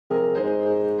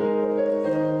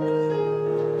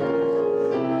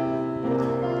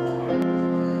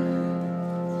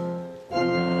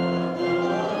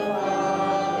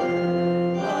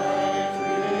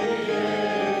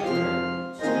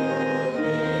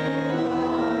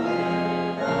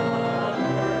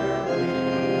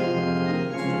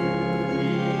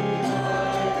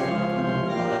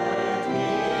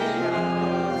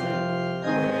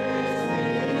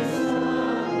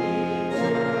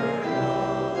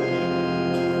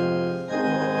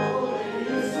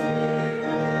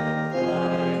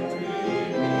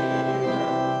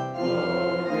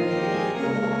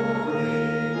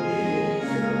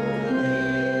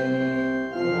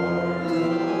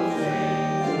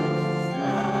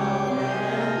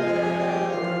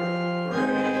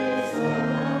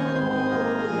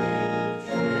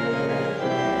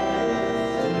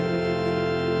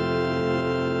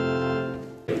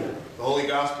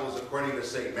according to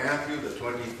St. Matthew, the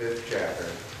 25th chapter.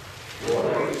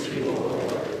 Glory to you,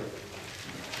 Lord.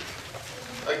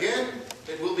 Again,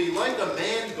 it will be like a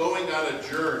man going on a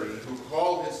journey who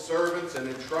called his servants and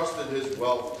entrusted his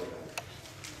wealth to them.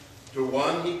 To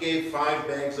one he gave 5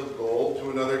 bags of gold,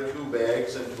 to another 2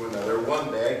 bags, and to another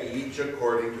 1 bag, each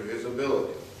according to his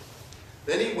ability.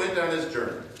 Then he went on his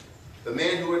journey. The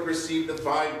man who had received the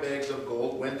 5 bags of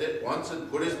gold went at once and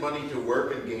put his money to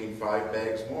work and gained 5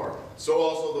 bags more. So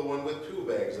also the one with 2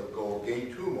 bags of gold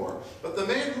gained 2 more. But the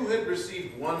man who had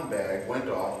received 1 bag went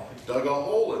off, dug a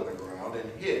hole in the ground,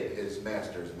 and hid his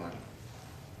master's money.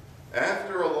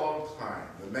 After a long time,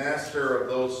 the master of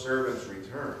those servants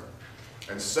returned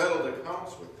and settled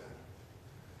accounts with them.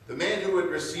 The man who had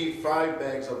received 5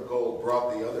 bags of gold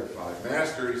brought the other 5.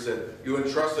 Master, he said, you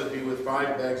entrusted me with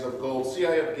 5 bags of gold. See,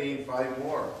 I have gained 5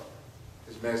 more.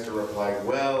 His master replied,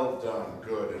 well done,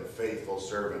 good and faithful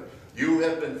servant. You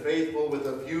have been faithful with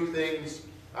a few things.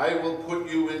 I will put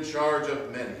you in charge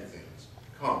of many things.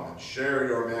 Come and share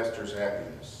your master's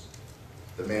happiness.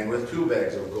 The man with 2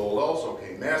 bags of gold also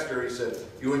came. Master, he said,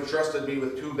 you entrusted me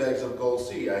with 2 bags of gold.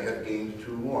 See, I have gained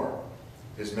 2 more.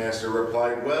 His master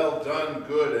replied, well done,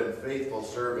 good and faithful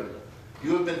servant.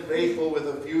 You have been faithful with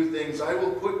a few things. I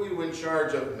will put you in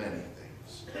charge of many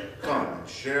things. Come and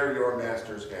share your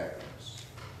master's happiness.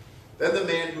 Then the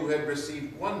man who had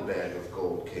received 1 bag of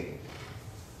gold came.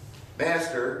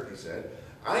 Master, he said,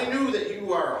 I knew that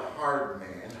you are a hard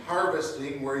man,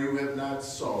 harvesting where you have not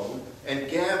sown,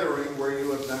 and gathering where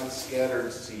you have not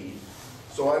scattered seed.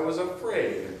 So I was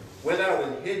afraid, and went out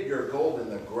and hid your gold in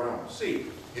the ground. See,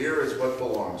 here is what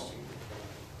belongs to you.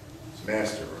 His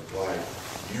master replied,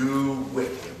 you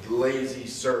wicked, lazy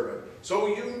servant. So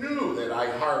you knew that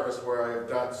I harvest where I have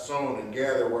not sown and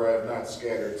gather where I have not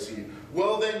scattered seed.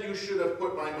 Well, then you should have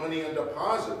put my money on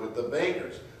deposit with the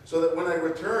bankers, so that when I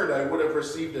returned, I would have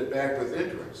received it back with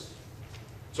interest.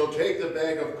 So take the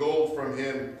bag of gold from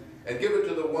him and give it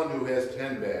to the one who has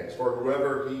 10 bags, for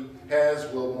whoever he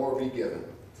has will more be given,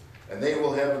 and they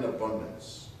will have an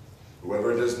abundance.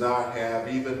 Whoever does not have,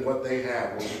 even what they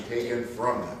have will be taken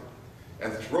from them.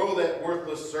 And throw that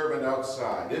worthless servant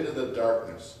outside into the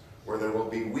darkness, where there will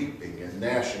be weeping and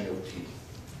gnashing of teeth.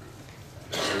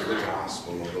 This is the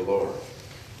gospel of the Lord.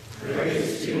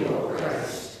 Praise to you, O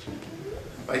Christ.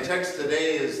 My text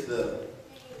today is the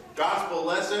gospel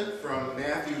lesson from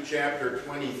Matthew chapter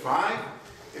 25.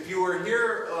 If you were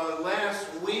here last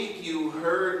week, you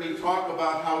heard me talk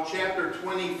about how chapter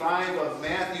 25 of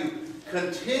Matthew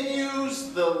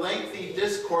continues the lengthy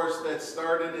discourse that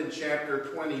started in chapter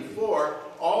 24,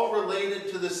 all related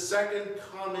to the second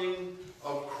coming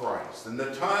of Christ and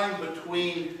the time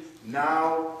between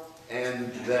now and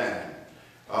then.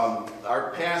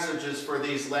 Our passages for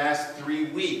these last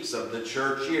 3 weeks of the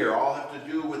church year all have to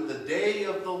do with the day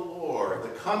of the Lord,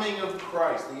 the coming of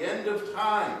Christ, the end of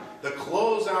time, the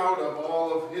closeout of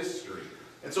all of history.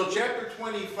 And so chapter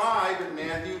 25 in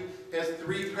Matthew has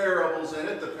 3 parables in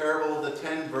it: the parable of the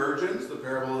 10 virgins, the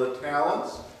parable of the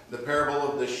talents, the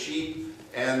parable of the sheep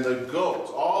and the goats.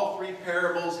 All 3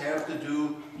 parables have to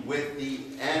do with the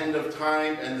end of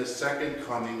time and the second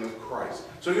coming of Christ.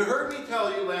 So you heard me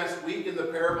tell you last week in the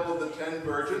parable of the 10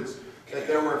 virgins that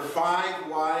there were 5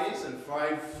 wise and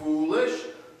 5 foolish.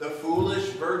 The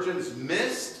foolish virgins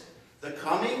missed the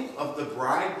coming of the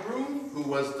bridegroom, who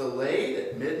was delayed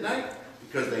at midnight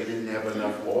because they didn't have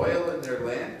enough oil in their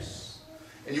lamps.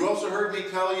 And you also heard me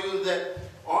tell you that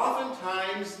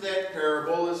oftentimes that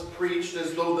parable is preached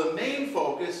as though the main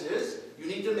focus is you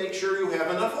need to make sure you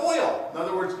have enough oil. In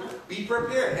other words, be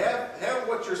prepared. Have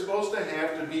what you're supposed to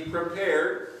have to be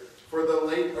prepared for the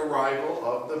late arrival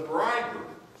of the bridegroom.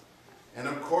 And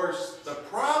of course, the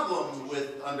problem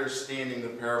with understanding the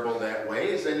parable that way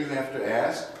is then you have to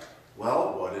ask,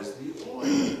 well, what is the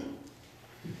oil?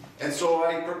 And so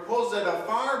I propose that a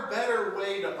far better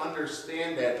way to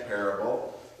understand that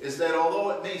parable is that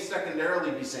although it may secondarily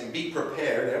be saying, be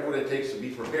prepared, have what it takes to be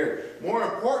prepared, more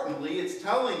importantly, it's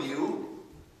telling you,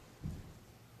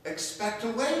 expect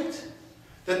to wait.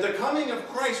 That the coming of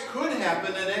Christ could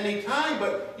happen at any time,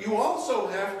 but you also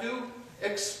have to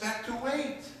expect to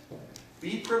wait.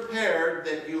 Be prepared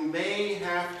that you may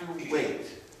have to wait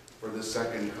for the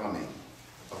second coming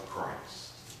of Christ.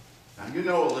 Now, you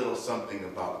know a little something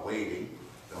about waiting,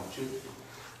 don't you?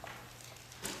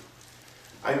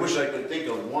 I wish I could think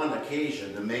of one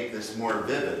occasion to make this more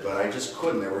vivid, but I just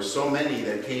couldn't. There were so many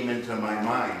that came into my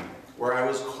mind where I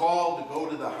was called to go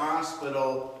to the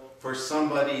hospital for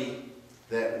somebody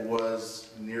that was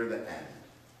near the end.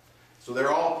 So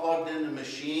they're all plugged into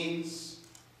machines,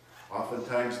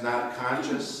 oftentimes not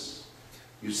conscious.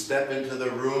 You step into the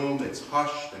room, it's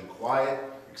hushed and quiet.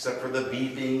 except for the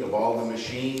beeping of all the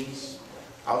machines.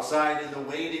 Outside in the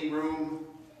waiting room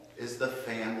is the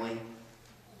family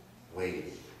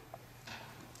waiting.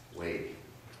 Waiting.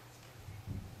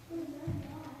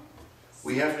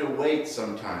 We have to wait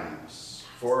sometimes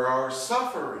for our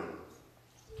suffering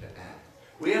to end.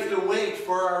 We have to wait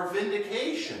for our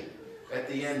vindication at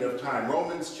the end of time.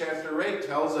 Romans chapter 8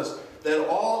 tells us that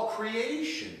all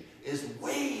creation is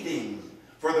waiting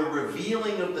for the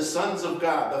revealing of the sons of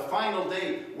God, the final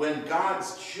day when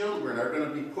God's children are going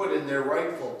to be put in their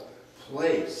rightful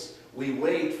place. We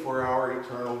wait for our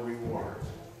eternal reward.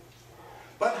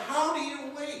 But how do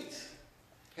you wait?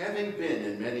 Having been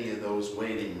in many of those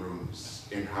waiting rooms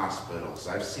in hospitals,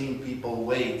 I've seen people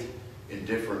wait in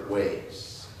different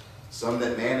ways. Some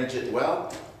that manage it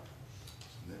well, some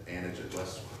that manage it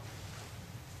less well.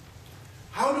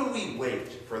 How do we wait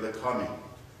for the coming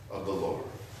of the Lord?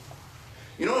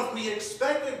 You know, if we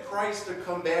expected Christ to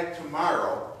come back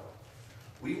tomorrow,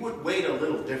 we would wait a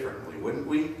little differently, wouldn't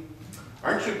we?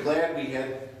 Aren't you glad we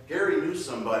had, Gary knew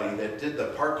somebody that did the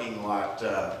parking lot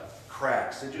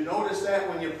cracks. Did you notice that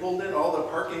when you pulled in, all the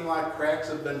parking lot cracks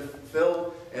have been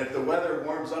filled, and if the weather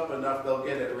warms up enough, they'll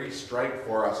get it restriped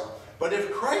for us. But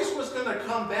if Christ was going to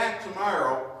come back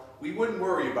tomorrow, we wouldn't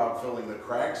worry about filling the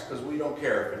cracks because we don't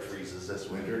care if it freezes this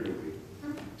winter, do we?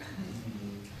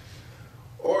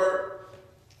 Or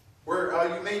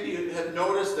you maybe have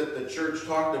noticed that the church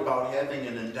talked about having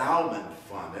an endowment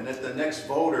fund, and at the next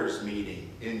voters meeting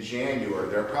in January,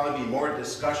 there'll probably be more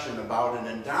discussion about an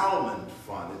endowment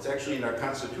fund. It's actually in our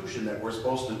Constitution that we're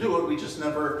supposed to do it. We just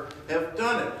never have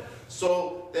done it.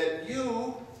 So that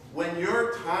you, when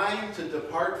your time to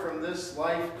depart from this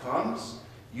life comes,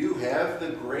 you have the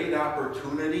great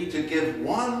opportunity to give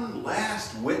one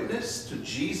last witness to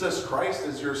Jesus Christ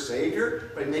as your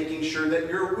Savior by making sure that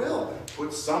your will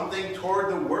puts something toward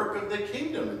the work of the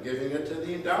kingdom and giving it to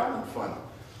the endowment fund.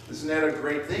 Isn't that a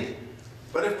great thing?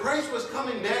 But if Christ was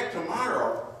coming back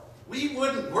tomorrow, we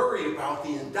wouldn't worry about the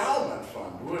endowment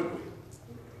fund, would we?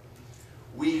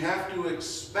 We have to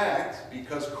expect,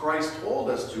 because Christ told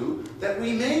us to, that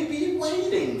we may be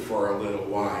waiting for a little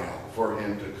while for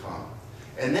him to come.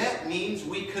 And that means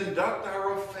we conduct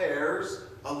our affairs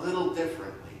a little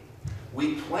differently.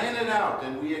 We plan it out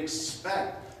and we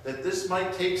expect that this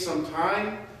might take some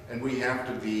time and we have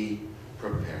to be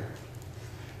prepared.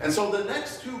 And so the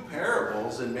next two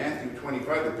parables in Matthew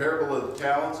 25, the parable of the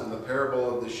talents and the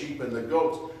parable of the sheep and the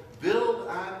goats, build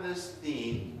on this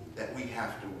theme that we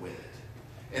have to wait.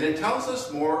 And it tells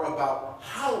us more about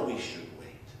how we should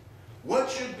wait.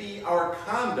 What should be our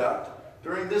conduct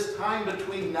during this time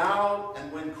between now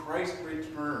and when Christ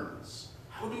returns?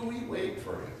 How do we wait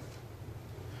for him?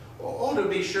 Oh, to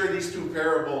be sure, these two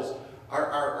parables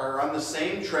are on the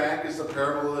same track as the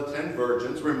parable of the 10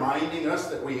 virgins, reminding us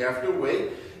that we have to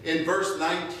wait. In verse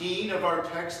 19 of our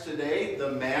text today,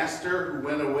 the master who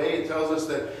went away, it tells us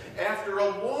that after a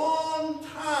long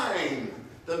time,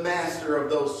 the master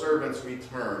of those servants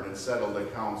returned and settled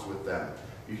accounts with them.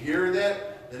 You hear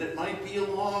that? That it might be a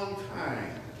long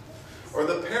time. Or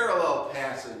the parallel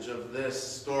passage of this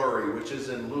story, which is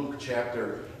in Luke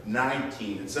chapter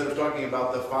 19. Instead of talking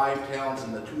about the 5 talents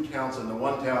and the 2 talents and the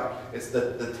 1 talent, it's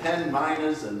the 10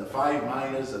 minas and the 5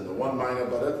 minas and the 1 mina.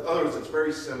 But in other words, it's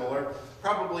very similar.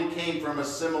 Probably came from a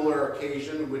similar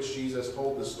occasion in which Jesus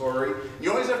told the story.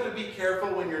 You always have to be careful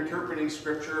when you're interpreting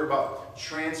Scripture about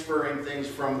transferring things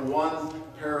from one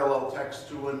parallel text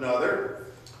to another.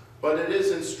 But it is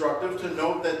instructive to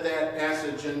note that that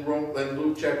passage in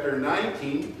Luke chapter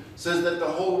 19 says that the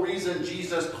whole reason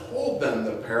Jesus told them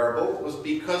the parable was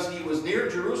because he was near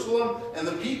Jerusalem and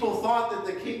the people thought that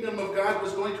the kingdom of God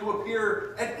was going to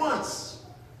appear at once.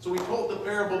 So he told the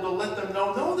parable to let them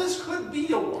know, no, this could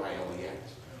be a while yet.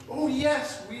 Oh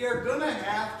yes, we are going to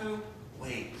have to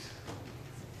wait.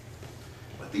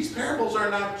 But these parables are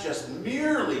not just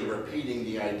merely repeating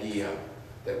the idea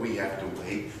that we have to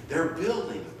wait. They're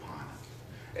building upon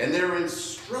it. And they're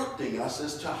instructing us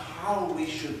as to how we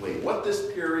should wait. What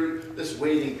this period, this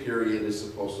waiting period is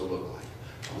supposed to look like.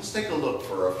 Now, let's take a look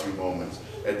for a few moments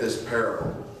at this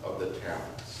parable of the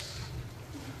talents.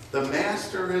 The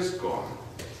master is gone.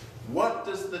 What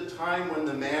does the time when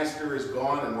the master is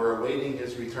gone and we're awaiting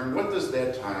his return, what does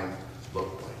that time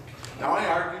look like? Now, I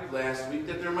argued last week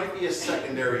that there might be a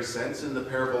secondary sense in the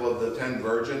parable of the 10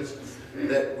 virgins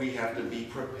that we have to be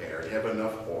prepared, have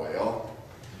enough oil.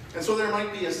 And so there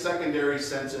might be a secondary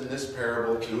sense in this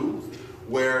parable too,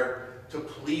 where to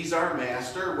please our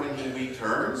master when he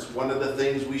returns, one of the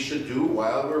things we should do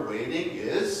while we're waiting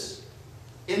is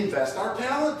invest our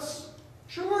talents.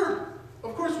 Sure,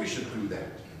 of course we should do that.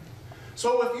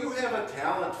 So if you have a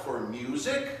talent for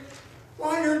music,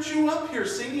 Why aren't you up here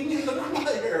singing in the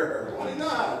choir? Why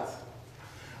not?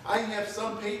 I have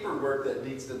some paperwork that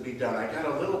needs to be done. I got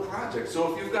a little project.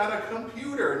 So if you've got a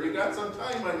computer and you've got some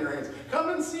time on your hands, come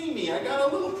and see me. I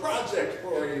got a little project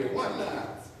for you. Why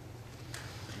not?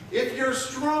 If you're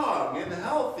strong and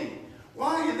healthy,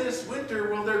 why this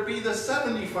winter will there be the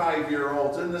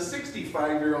 75-year-olds and the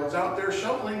 65-year-olds out there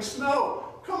shoveling snow?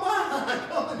 Come on,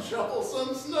 come and shovel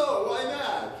some snow. Why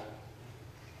not?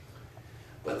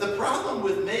 But the problem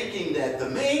with making that the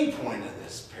main point of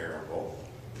this parable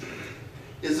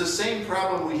is the same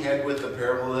problem we had with the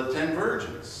parable of the 10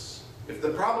 virgins. If the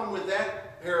problem with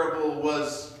that parable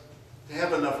was to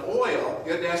have enough oil,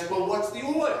 you had to ask, well, what's the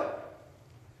oil?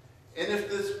 And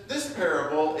if this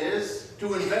parable is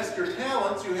to invest your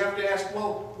talents, you have to ask,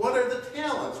 well, what are the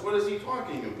talents? What is he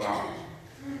talking about?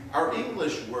 Our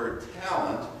English word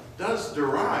talent does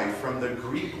derive from the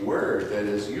Greek word that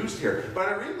is used here. But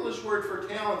our English word for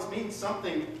talents means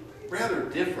something rather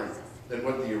different than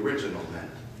what the original meant.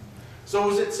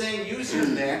 So is it saying use your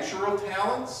natural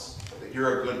talents? That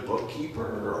you're a good bookkeeper,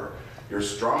 or you're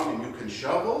strong and you can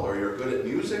shovel, or you're good at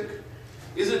music?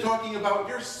 Is it talking about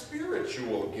your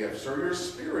spiritual gifts or your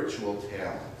spiritual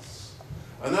talents?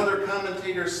 Another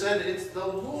commentator said it's the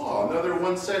law. Another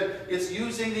one said it's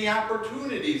using the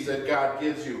opportunities that God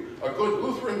gives you. A good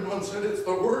Lutheran one said it's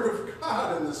the Word of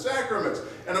God and the sacraments.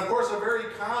 And of course, a very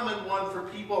common one for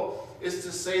people is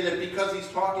to say that because he's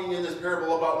talking in this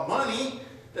parable about money,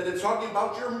 that it's talking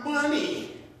about your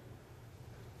money.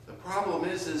 The problem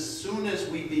is, as soon as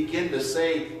we begin to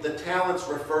say the talents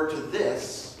refer to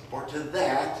this or to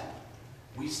that,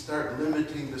 we start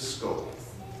limiting the scope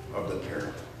of the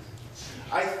parable.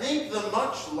 I think the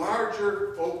much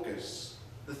larger focus,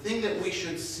 the thing that we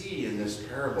should see in this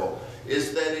parable,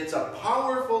 is that it's a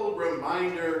powerful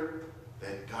reminder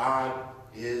that God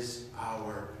is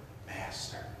our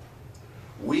master.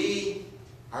 We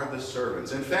are the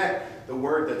servants. In fact, the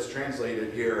word that's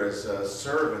translated here as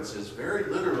servants is very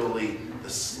literally the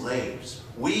slaves.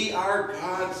 We are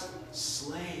God's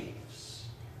slaves.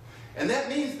 And that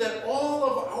means that all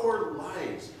of our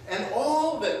lives and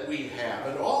all that we have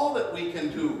and all that we can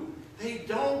do, they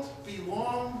don't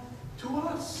belong to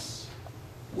us.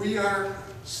 We are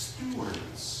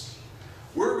stewards.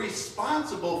 We're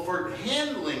responsible for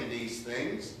handling these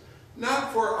things,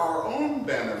 not for our own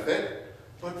benefit,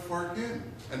 but for Him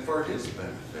and for His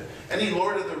benefit. Any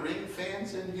Lord of the Ring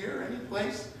fans in here? Any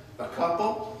place? A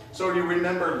couple? So do you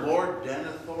remember Lord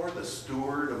Denethor, the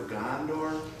steward of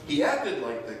Gondor? He acted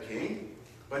like the king,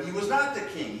 but he was not the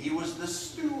king. He was the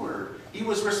steward. He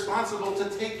was responsible to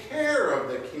take care of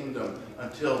the kingdom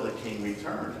until the king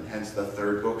returned, and hence the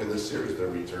third book of the series, The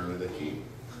Return of the King.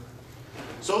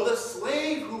 So the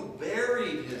slave who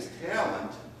buried his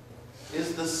talent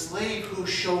is the slave who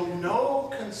showed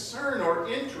no concern or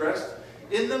interest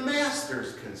in the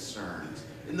master's concerns,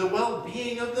 in the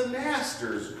well-being of the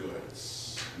master's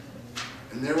goods.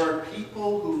 And there are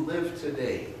people who live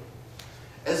today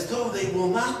as though they will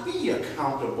not be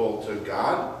accountable to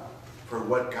God for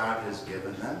what God has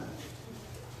given them.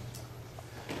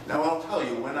 Now I'll tell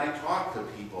you, when I talk to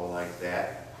people like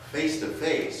that, face to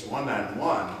face,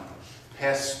 one-on-one,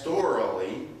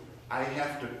 pastorally, I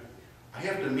have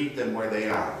to meet them where they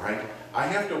are, right? I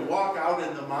have to walk out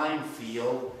in the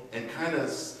minefield and kind of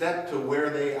step to where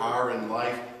they are in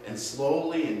life and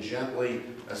slowly and gently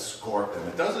escort them.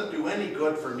 It doesn't do any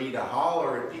good for me to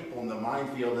holler at people in the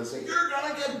minefield and say, "You're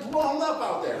going to get blown up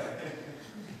out there."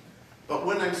 But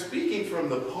when I'm speaking from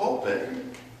the pulpit,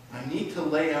 I need to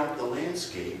lay out the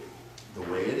landscape the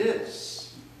way it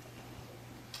is.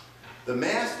 The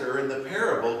master in the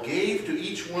parable gave to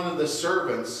each one of the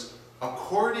servants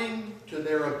according to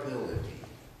their ability.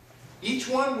 Each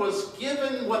one was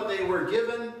given what they were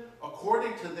given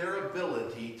according to their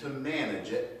ability to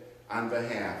manage it on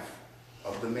behalf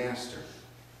of the master.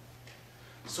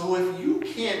 So if you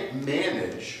can't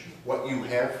manage what you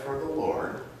have for the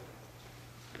Lord,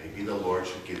 maybe the Lord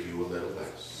should give you a little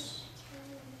less.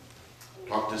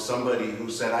 Talked to somebody who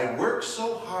said, "I work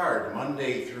so hard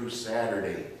Monday through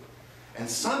Saturday, and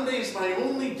Sunday's my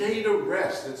only day to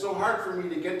rest. It's so hard for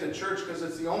me to get to church because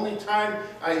it's the only time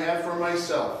I have for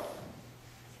myself."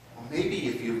 Well, maybe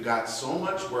if you've got so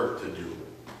much work to do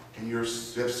and you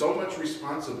have so much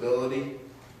responsibility,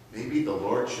 maybe the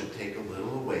Lord should take a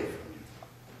little away from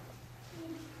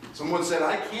you. Someone said,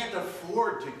 "I can't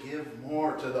afford to give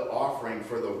more to the offering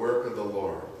for the work of the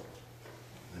Lord."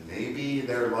 And maybe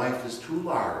their life is too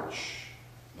large.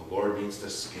 The Lord needs to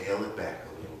scale it back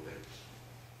a little bit.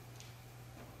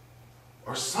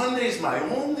 Or Sunday's my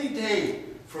only day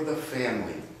for the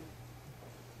family.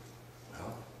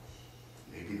 Well,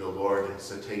 maybe the Lord importance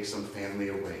to take some family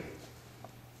away.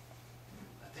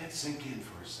 Let that sink in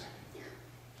for a second.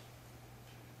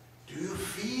 Do you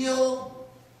feel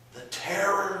the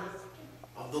terror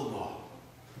of the law?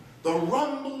 The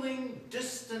rumbling,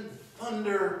 distant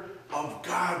thunder of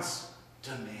God's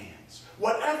demands.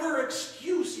 Whatever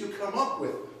excuse you come up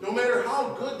with, no matter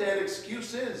how good that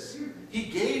excuse is, He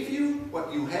gave you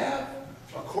what you have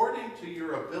according to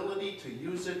your ability to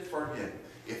use it for Him.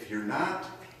 If you're not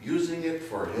using it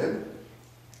for Him,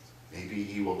 maybe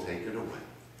He will take it away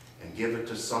and give it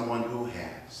to someone who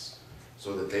has,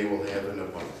 so that they will have an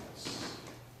abundance.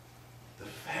 The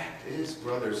fact is,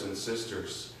 brothers and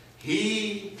sisters,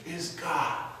 He is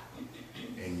God,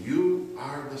 and you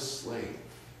are the slave.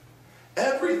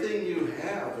 Everything you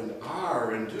have and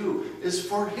are and do is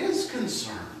for His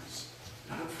concerns,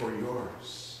 not for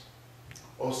yours.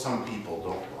 Oh, some people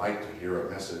don't like to hear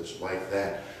a message like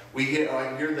that.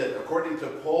 I hear that according to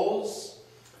polls,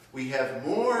 we have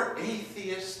more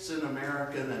atheists in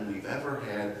America than we've ever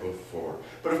had before.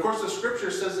 But of course the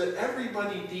scripture says that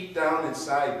everybody deep down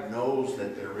inside knows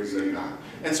that there is a God.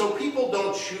 And so people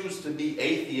don't choose to be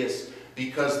atheists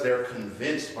because they're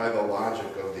convinced by the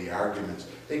logic of the arguments.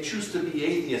 They choose to be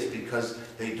atheists because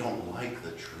they don't like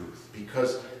the truth,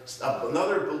 because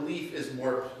another belief is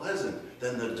more pleasant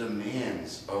than the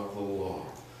demands of the law.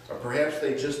 Or perhaps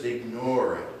they just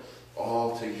ignore it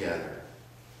altogether.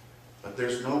 But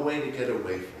there's no way to get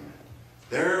away from it.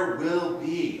 There will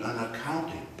be an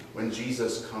accounting when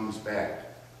Jesus comes back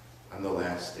on the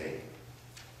last day.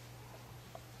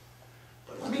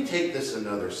 But let me take this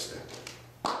another step.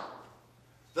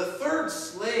 The third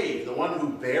slave, the one who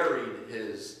buried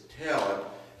his talent,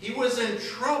 he was in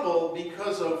trouble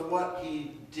because of what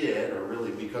he did, or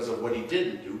really because of what he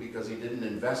didn't do, because he didn't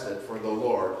invest it for the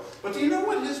Lord. But do you know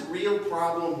what his real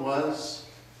problem was?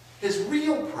 His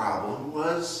real problem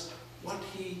was what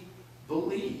he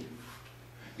believed.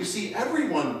 You see,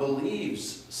 everyone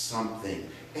believes something,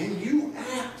 and you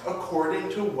act according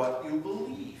to what you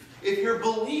believe. If your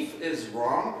belief is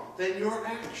wrong, then your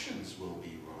actions will be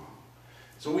wrong.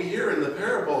 So we hear in the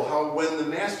parable how when the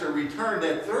master returned,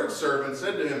 that third servant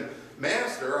said to him,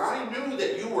 "Master, I knew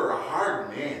that you were a hard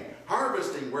man,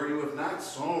 harvesting where you have not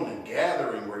sown and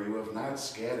gathering where you have not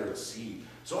scattered seed.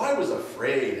 So I was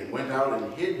afraid and went out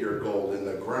and hid your gold in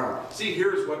the ground. See,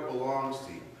 here's what belongs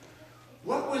to you."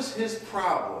 What was his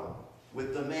problem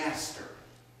with the master?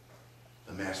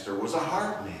 The master was a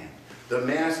hard man. The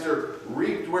master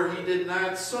reaped where he did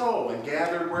not sow and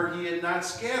gathered where he had not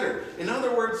scattered. In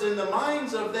other words, in the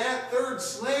minds of that third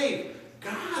slave,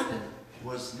 God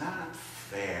was not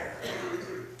fair.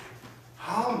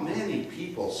 How many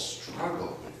people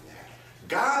struggle with that?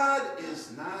 God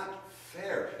is not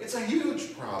fair. It's a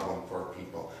huge problem for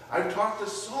people. I've talked to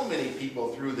so many people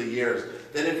through the years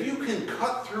that if you can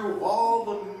cut through all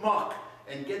the muck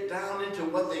and get down into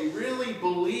what they really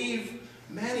believe,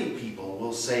 many people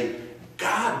will say,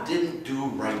 God didn't do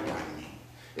right by me.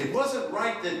 It wasn't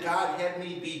right that God had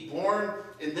me be born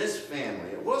in this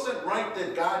family. It wasn't right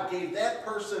that God gave that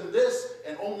person this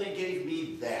and only gave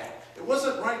me that. It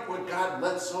wasn't right what God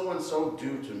let so-and-so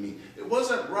do to me. It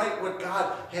wasn't right what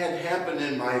God had happen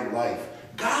in my life.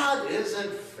 God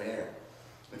isn't fair.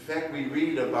 In fact, we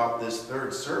read about this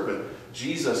third servant.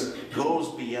 Jesus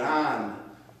goes beyond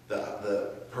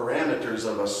the parameters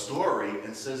of a story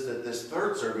and says that this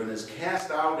third servant is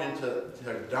cast out into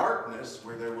darkness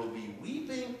where there will be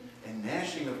weeping and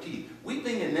gnashing of teeth.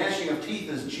 Weeping and gnashing of teeth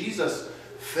is Jesus'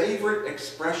 favorite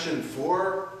expression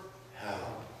for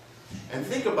hell. And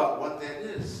think about what that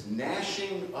is,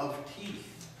 gnashing of teeth.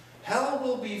 Hell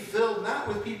will be filled not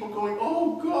with people going,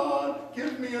 "Oh God,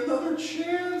 give me another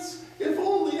chance. If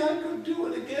only I could do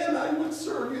it again, I would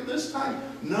serve you this time."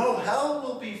 No, hell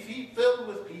will be filled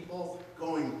with people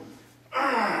going,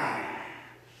 God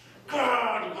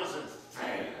wasn't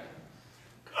fair.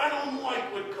 I don't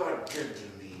like what God did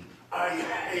to me. I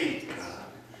hate God.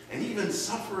 And even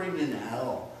suffering in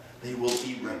hell, they will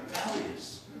be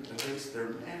rebellious against their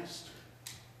master.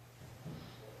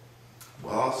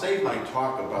 Well, I'll save my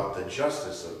talk about the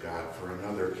justice of God for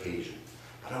another occasion.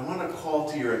 But I want to call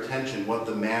to your attention what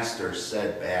the master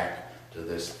said back to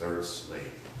this third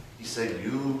slave. He said,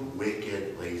 "You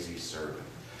wicked, lazy servant.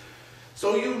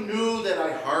 So you knew that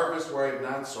I harvest where I have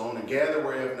not sown and gather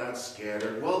where I have not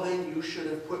scattered. Well, then you should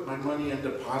have put my money in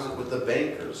deposit with the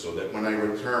bankers so that when I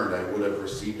returned, I would have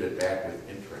received it back with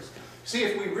interest." See,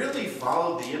 if we really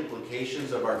follow the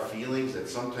implications of our feelings that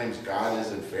sometimes God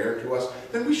isn't fair to us,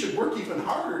 then we should work even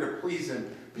harder to please Him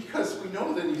because we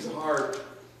know that He's a hard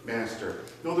master.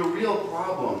 No, the real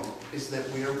problem is that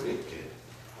we are wicked.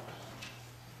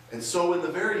 And so in the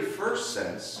very first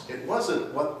sense, it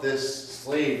wasn't what this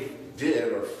slave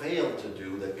did or failed to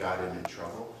do that got him in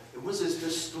trouble. It was his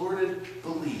distorted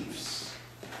beliefs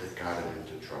that got him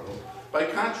into trouble. By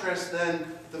contrast then,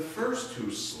 the first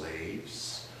two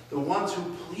slaves, the ones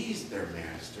who pleased their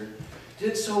master,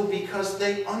 did so because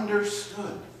they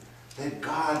understood that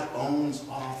God owns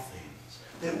all things,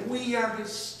 that we are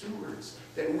his stewards,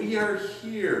 that we are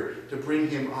here to bring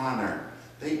him honor.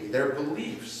 Their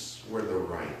beliefs were in the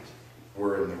right.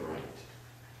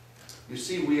 You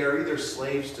see, we are either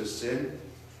slaves to sin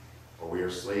or we are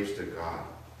slaves to God.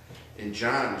 In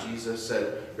John, Jesus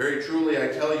said, "Very truly I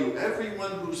tell you,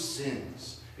 everyone who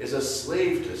sins is a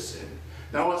slave to sin.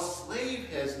 Now a slave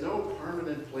has no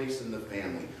permanent place in the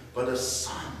family, but a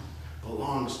son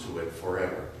belongs to it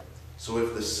forever. So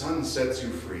if the Son sets you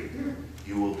free,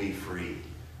 you will be free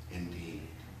indeed."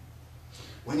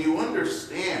 When you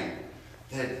understand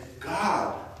that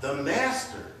God, the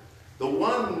Master, the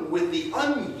one with the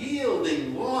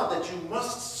unyielding law that you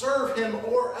must serve him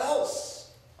or else,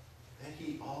 that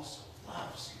he also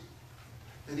loves you,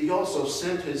 that he also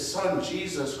sent his Son,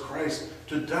 Jesus Christ,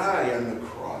 to die on the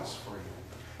cross for you,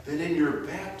 that in your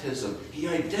baptism he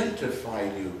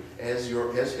identified you as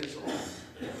his own.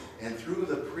 And through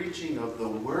the preaching of the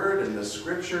Word and the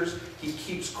Scriptures, he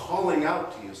keeps calling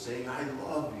out to you, saying, "I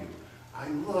love you. I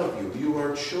love you. You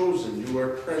are chosen. You are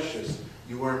precious.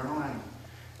 You are mine."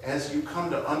 As you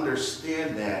come to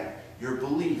understand that, your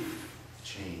belief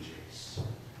changes.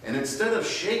 And instead of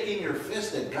shaking your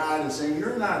fist at God and saying,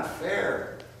 "You're not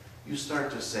fair," you start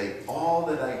to say, "All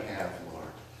that I have, Lord,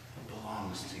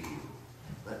 belongs to you.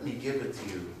 Let me give it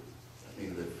to you. Let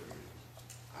me live for you."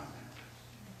 Amen.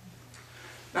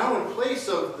 Now, in place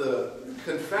of the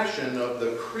confession of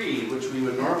the creed, which we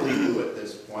would normally do at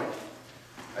this point,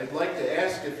 I'd like to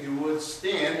ask if you would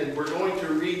stand, and we're going to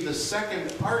read the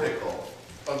second article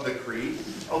of the creed,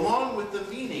 along with the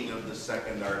meaning of the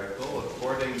second article,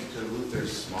 according to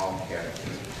Luther's Small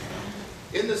Catechism.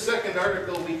 In the second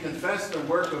article, we confess the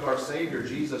work of our Savior,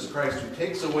 Jesus Christ, who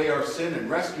takes away our sin and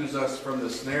rescues us from the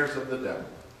snares of the devil.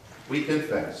 We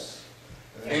confess,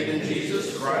 "And in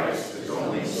Jesus Christ, his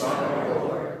only Son, our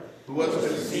Lord, who was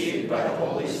conceived by the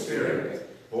Holy Spirit,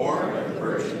 born of the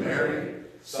Virgin Mary,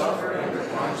 suffered under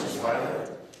Pontius Pilate,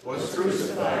 was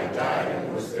crucified, died,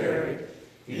 and was buried.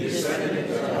 He descended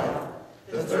into hell.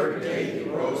 The third day he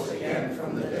rose again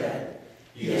from the dead.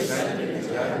 He ascended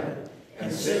into heaven,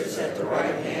 and sits at the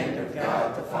right hand of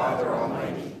God the Father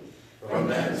Almighty. From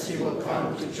thence he will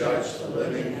come to judge the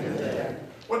living and the dead."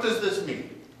 What does this mean?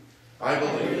 I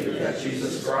believe that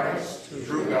Jesus Christ,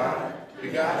 true God,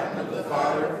 begotten of the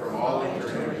Father from all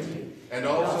eternity, and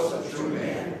also the true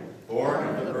man, born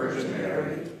of the Virgin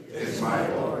Mary, is my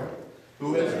Lord,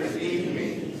 who has redeemed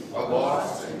me, a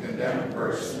lost and condemned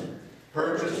person,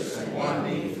 purchased and won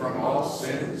me from all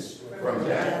sins, from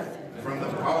death, and from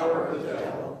the power of the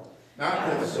devil,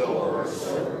 not with silver or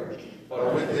silver,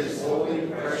 but with his holy,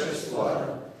 precious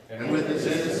blood, and with his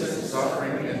innocent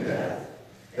suffering and death,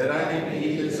 that I may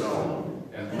be his own,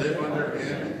 and live under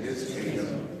him in his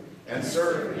kingdom, and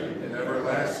serve him in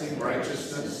everlasting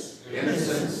righteousness,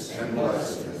 innocence, and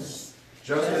blessedness,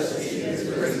 just as he is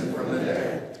risen from the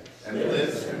dead, and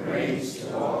lives and reigns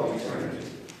to all eternity.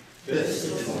 This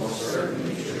is most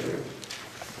certainly true.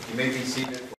 You may be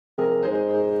seated.